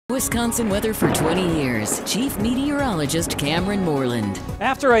Wisconsin weather for 20 years. Chief Meteorologist Cameron Moreland.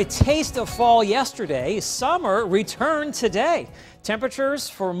 After a taste of fall yesterday, summer returned today. Temperatures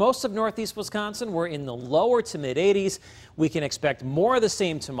for most of northeast Wisconsin were in the lower to mid 80s. We can expect more of the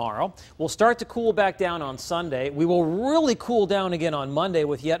same tomorrow. We'll start to cool back down on Sunday. We will really cool down again on Monday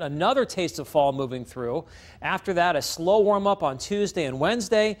with yet another taste of fall moving through. After that, a slow warm up on Tuesday and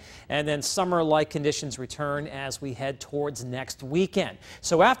Wednesday, and then summer-like conditions return as we head towards next weekend.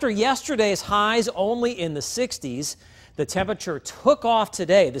 So after yesterday's highs only in the 60s, the temperature took off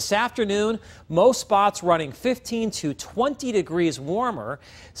today. This afternoon, most spots running 15 to 20 degrees warmer.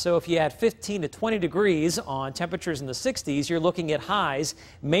 So if you had 15 to 20 degrees on temperatures in the 60s, you're looking at highs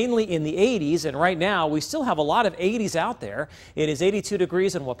mainly in the 80s. And right now, we still have a lot of 80s out there. It is 82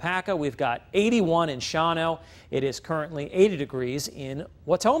 degrees in Wapaka. We've got 81 in Shawano. It is currently 80 degrees in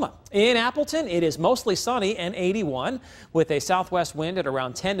Watoma. In Appleton, it is mostly sunny and 81 with a southwest wind at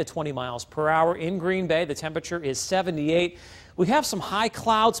around 10 to 20 miles per hour. In Green Bay, the temperature is 78. We have some high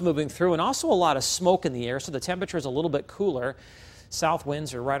clouds moving through and also a lot of smoke in the air, so the temperature is a little bit cooler. South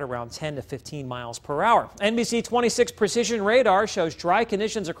winds are right around 10 to 15 miles per hour. NBC 26 precision radar shows dry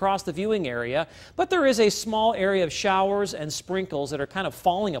conditions across the viewing area, but there is a small area of showers and sprinkles that are kind of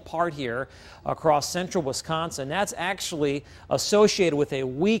falling apart here across central Wisconsin. That's actually associated with a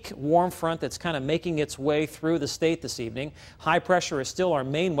weak warm front that's kind of making its way through the state this evening. High pressure is still our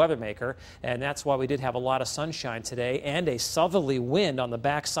main weather maker, and that's why we did have a lot of sunshine today and a southerly wind on the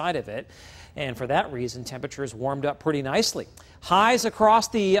backside of it. And for that reason, temperatures warmed up pretty nicely. Highs across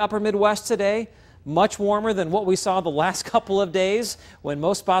the upper Midwest today, much warmer than what we saw the last couple of days when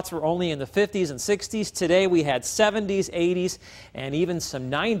most spots were only in the 50s and 60s. Today we had 70s, 80s, and even some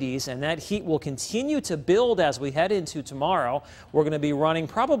 90s, and that heat will continue to build as we head into tomorrow. We're going to be running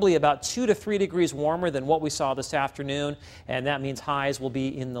probably about 2 to 3 degrees warmer than what we saw this afternoon, and that means highs will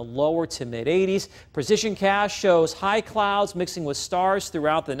be in the lower to mid 80s. Precision cast shows high clouds mixing with stars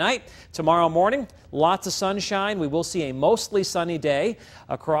throughout the night. Tomorrow morning, lots of sunshine. We will see a mostly sunny day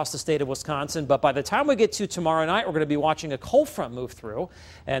across the state of Wisconsin, but by the time we get to tomorrow night, we're going to be watching a cold front move through,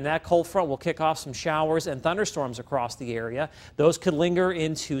 and that cold front will kick off some showers and thunderstorms across the area. Those could linger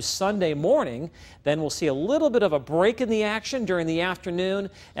into Sunday morning. Then we'll see a little bit of a break in the action during the afternoon,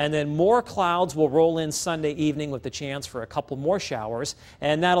 and then more clouds will roll in Sunday evening with the chance for a couple more showers,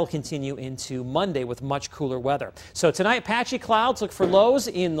 and that'll continue into Monday with much cooler weather. So tonight, patchy clouds. Look for lows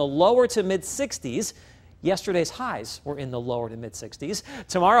in the lower to mid 60s. Yesterday's highs were in the lower to mid 60s.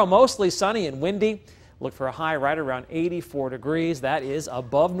 Tomorrow, mostly sunny and windy. Look for a high right around 84 degrees. That is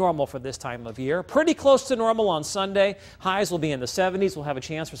above normal for this time of year. Pretty close to normal on Sunday. Highs will be in the 70s. We'll have a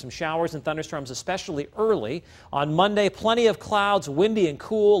chance for some showers and thunderstorms, especially early. On Monday, plenty of clouds, windy and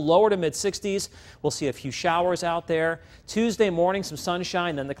cool, lower to mid 60s. We'll see a few showers out there. Tuesday morning, some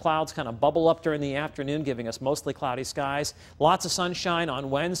sunshine. Then the clouds kind of bubble up during the afternoon, giving us mostly cloudy skies. Lots of sunshine on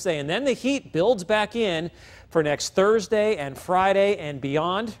Wednesday. And then the heat builds back in for next Thursday and Friday and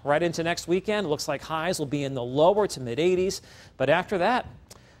beyond, right into next weekend. It looks like highs will be in the lower to mid 80s, but after that,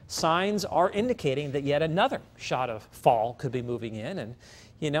 signs are indicating that yet another shot of fall could be moving in, and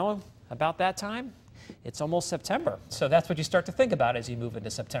you know, about that time, it's almost September. So that's what you start to think about as you move into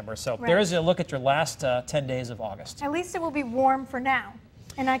September. So right. There's a look at your last 10 days of August. At least it will be warm for now.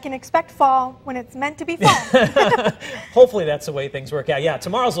 And I can expect fall when it's meant to be fall. Hopefully that's the way things work out. Yeah,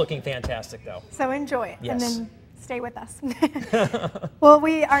 tomorrow's looking fantastic, though. So enjoy it. Yes. And then stay with us. Well,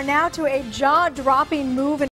 we are now to a jaw-dropping move.